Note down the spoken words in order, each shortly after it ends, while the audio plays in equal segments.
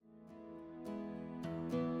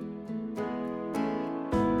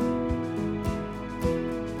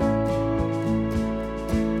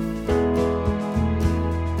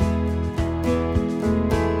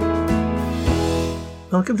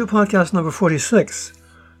Welcome to podcast number 46,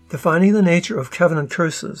 Defining the Nature of Covenant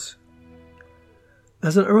Curses.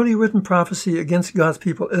 As an early written prophecy against God's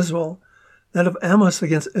people Israel, that of Amos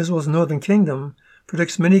against Israel's northern kingdom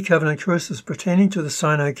predicts many covenant curses pertaining to the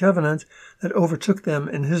Sinai covenant that overtook them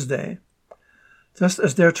in his day. Just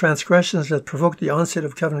as their transgressions that provoked the onset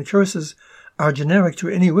of covenant curses are generic to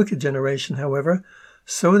any wicked generation, however,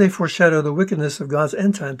 so they foreshadow the wickedness of God's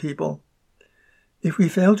end-time people. If we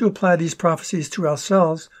fail to apply these prophecies to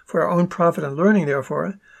ourselves for our own profit and learning,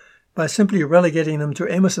 therefore, by simply relegating them to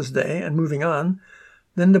Amos's day and moving on,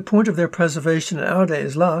 then the point of their preservation in our day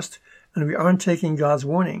is lost, and we aren't taking God's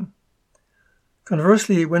warning.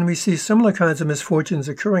 Conversely, when we see similar kinds of misfortunes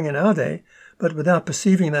occurring in our day, but without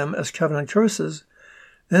perceiving them as covenant curses,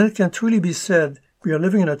 then it can truly be said we are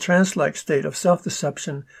living in a trance-like state of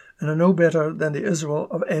self-deception and are no better than the Israel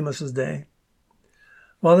of Amos's day.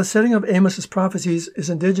 While the setting of Amos's prophecies is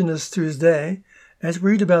indigenous to his day, as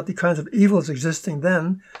we read about the kinds of evils existing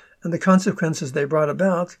then and the consequences they brought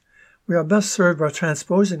about, we are best served by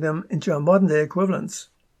transposing them into our modern-day equivalents.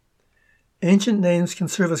 Ancient names can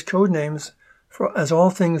serve as code names, as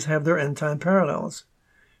all things have their end-time parallels.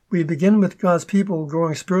 We begin with God's people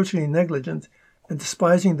growing spiritually negligent and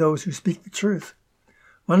despising those who speak the truth.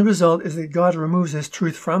 One result is that God removes his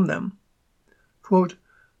truth from them. Quote,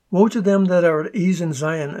 "Woe to them that are at ease in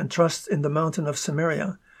Zion and trust in the mountain of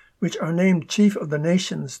Samaria, which are named chief of the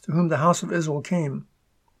nations, to whom the house of Israel came.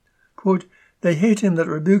 Quote, They hate him that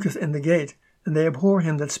rebuketh in the gate, and they abhor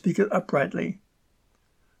him that speaketh uprightly.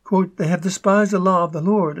 Quote, They have despised the law of the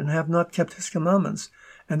Lord, and have not kept his commandments,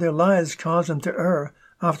 and their lies cause them to err,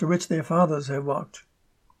 after which their fathers have walked.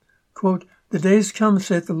 Quote, The days come,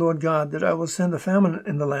 saith the Lord God, that I will send a famine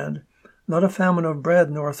in the land, not a famine of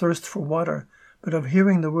bread, nor a thirst for water, but of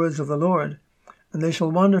hearing the words of the Lord. And they shall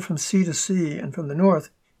wander from sea to sea, and from the north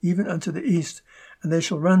even unto the east, and they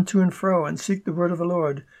shall run to and fro, and seek the word of the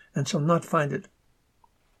Lord, and shall not find it.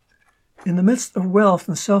 In the midst of wealth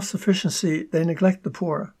and self-sufficiency they neglect the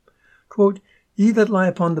poor. Quote, Ye that lie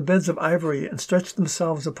upon the beds of ivory, and stretch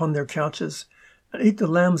themselves upon their couches, and eat the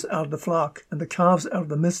lambs out of the flock, and the calves out of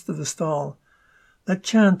the midst of the stall, that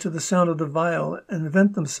chant to the sound of the viol, and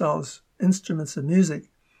invent themselves instruments of music,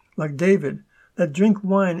 like David, that drink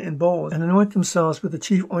wine in bowls, and anoint themselves with the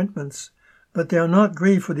chief ointments, but they are not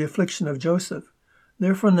grieved for the affliction of Joseph.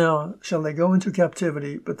 Therefore now shall they go into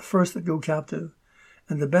captivity, but the first that go captive,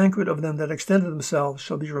 and the banquet of them that extended themselves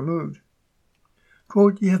shall be removed.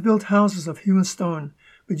 Quote, Ye have built houses of hewn stone,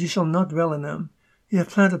 but ye shall not dwell in them. Ye have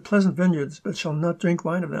planted pleasant vineyards, but shall not drink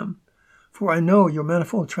wine of them. For I know your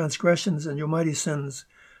manifold transgressions and your mighty sins.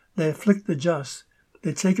 They afflict the just,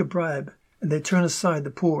 they take a bribe, and they turn aside the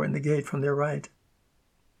poor in the gate from their right.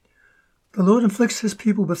 The Lord inflicts his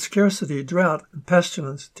people with scarcity, drought, and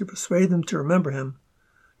pestilence to persuade them to remember him.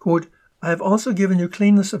 Quote, I have also given you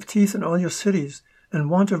cleanness of teeth in all your cities, and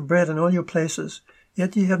want of bread in all your places,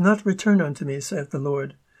 yet ye have not returned unto me, saith the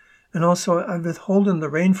Lord. And also I have withholden the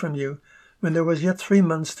rain from you, when there was yet 3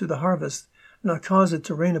 months to the harvest, and I caused it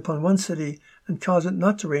to rain upon one city, and caused it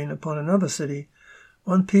not to rain upon another city.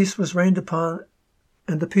 One piece was rained upon,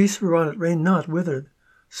 and the piece whereon it rained not withered.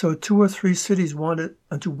 So 2 or 3 cities wanted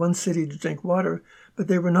unto one city to drink water, but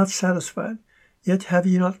they were not satisfied. Yet have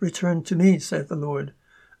ye not returned to me, saith the Lord.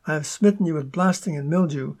 I have smitten you with blasting and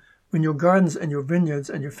mildew, when your gardens and your vineyards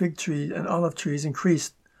and your fig trees and olive trees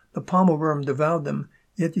increased. The palmer worm devoured them,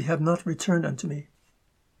 yet ye have not returned unto me.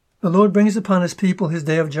 The Lord brings upon his people his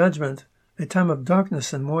day of judgment, a time of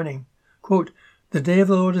darkness and mourning. Quote, The day of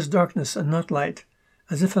the Lord is darkness and not light,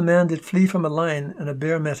 as if a man did flee from a lion, and a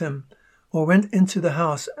bear met him, or went into the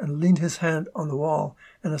house, and leaned his hand on the wall,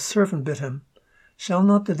 and a serpent bit him. Shall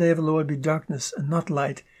not the day of the Lord be darkness and not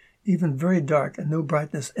light, even very dark, and no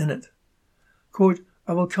brightness in it? Quote,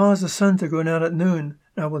 I will cause the sun to go down at noon,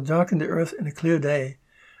 and I will darken the earth in a clear day.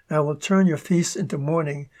 And I will turn your feasts into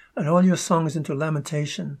mourning, and all your songs into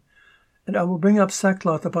lamentation. And I will bring up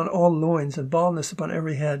sackcloth upon all loins, and baldness upon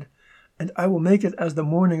every head. And I will make it as the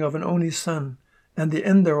mourning of an only son, and the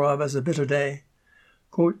end thereof as a bitter day.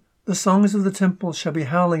 Quote, The songs of the temple shall be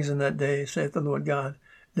howlings in that day, saith the Lord God.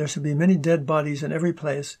 There shall be many dead bodies in every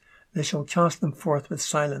place. They shall cast them forth with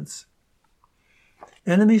silence.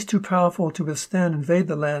 Enemies too powerful to withstand invade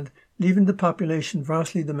the land, leaving the population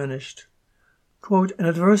vastly diminished. Quote, An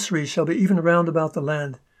adversary shall be even round about the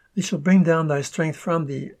land. They shall bring down thy strength from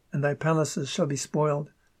thee, and thy palaces shall be spoiled.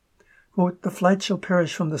 Quote, The flight shall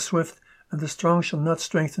perish from the swift, and the strong shall not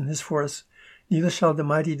strengthen his force, neither shall the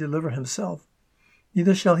mighty deliver himself.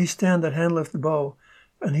 Neither shall he stand that handleth the bow,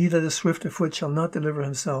 and he that is swift of foot shall not deliver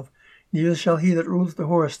himself, neither shall he that ruleth the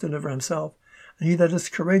horse deliver himself, and he that is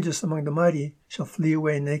courageous among the mighty shall flee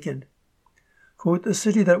away naked. Quote, the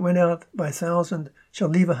city that went out by 1,000 shall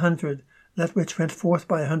leave 100, that which went forth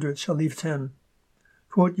by 100 shall leave 10.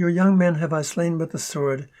 Quote, your young men have I slain with the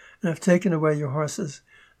sword, and have taken away your horses.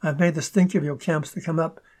 I have made the stink of your camps to come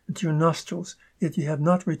up into your nostrils, yet ye have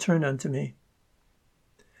not returned unto me.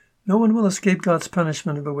 No one will escape God's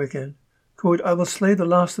punishment of the wicked. Quote, I will slay the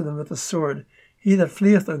last of them with the sword. He that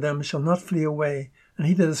fleeth of them shall not flee away, and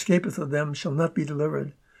he that escapeth of them shall not be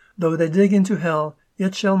delivered. Though they dig into hell,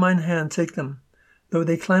 yet shall mine hand take them. Though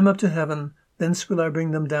they climb up to heaven, thence will I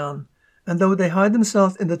bring them down. And though they hide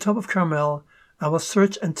themselves in the top of Carmel, I will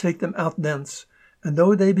search and take them out thence. And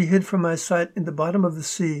though they be hid from my sight in the bottom of the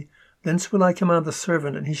sea, thence will I command the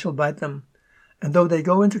servant, and he shall bite them. And though they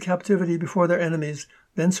go into captivity before their enemies,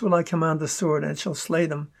 thence will I command the sword, and it shall slay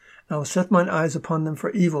them. And I will set mine eyes upon them for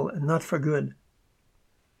evil, and not for good.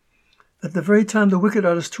 At the very time the wicked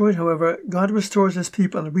are destroyed, however, God restores his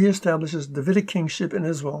people and reestablishes Davidic kingship in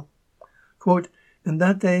Israel. Quote, in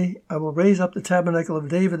that day I will raise up the tabernacle of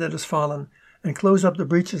David that is fallen, and close up the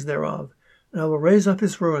breaches thereof. And I will raise up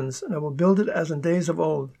his ruins, and I will build it as in days of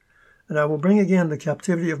old. And I will bring again the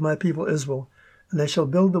captivity of my people Israel, and they shall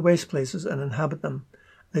build the waste places and inhabit them.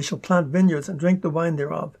 They shall plant vineyards and drink the wine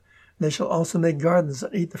thereof. And they shall also make gardens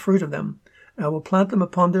and eat the fruit of them. And I will plant them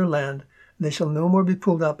upon their land, and they shall no more be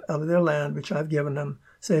pulled up out of their land which I have given them,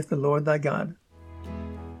 saith the Lord thy God.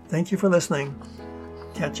 Thank you for listening.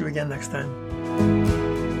 Catch you again next time.